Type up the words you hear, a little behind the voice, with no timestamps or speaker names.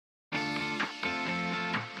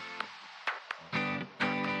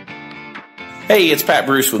Hey, it's Pat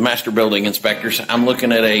Bruce with Master Building Inspectors. I'm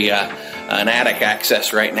looking at an attic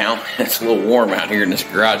access right now. It's a little warm out here in this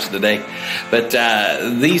garage today. But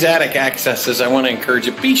these attic accesses, I want to encourage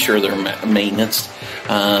you, be sure they're maintenance.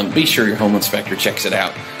 Be sure your home inspector checks it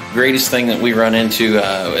out. Greatest thing that we run into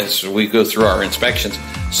as we go through our inspections,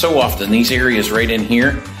 so often these areas right in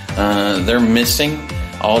here, they're missing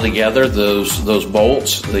altogether. Those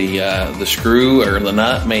bolts, the screw or the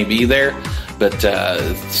nut may be there, but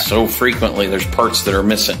so frequently there's parts that are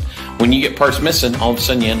missing. When you get parts missing, all of a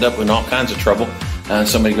sudden you end up in all kinds of trouble.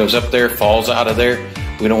 Somebody goes up there, falls out of there.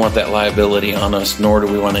 We don't want that liability on us, nor do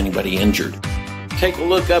we want anybody injured. Take a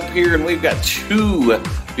look up here, and we've got two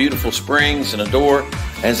beautiful springs and a door.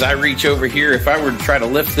 As I reach over here, if I were to try to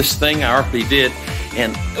lift this thing, I already did,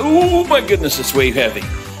 and oh my goodness, it's way heavy.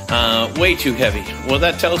 Way too heavy. Well,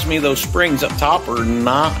 that tells me those springs up top are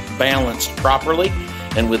not balanced properly.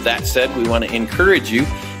 And with that said, we want to encourage you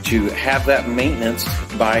to have that maintenance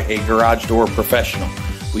by a garage door professional.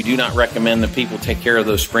 We do not recommend that people take care of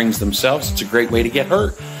those springs themselves. It's a great way to get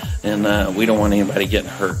hurt, and we don't want anybody getting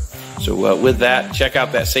hurt. So with that, check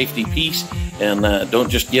out that safety piece, and don't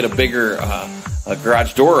just get a bigger a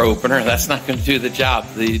garage door opener. That's not going to do the job.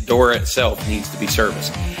 The door itself needs to be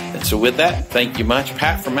serviced. And so with that, thank you much.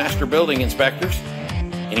 Pat from Master Building Inspectors.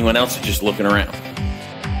 Anyone else is just looking around.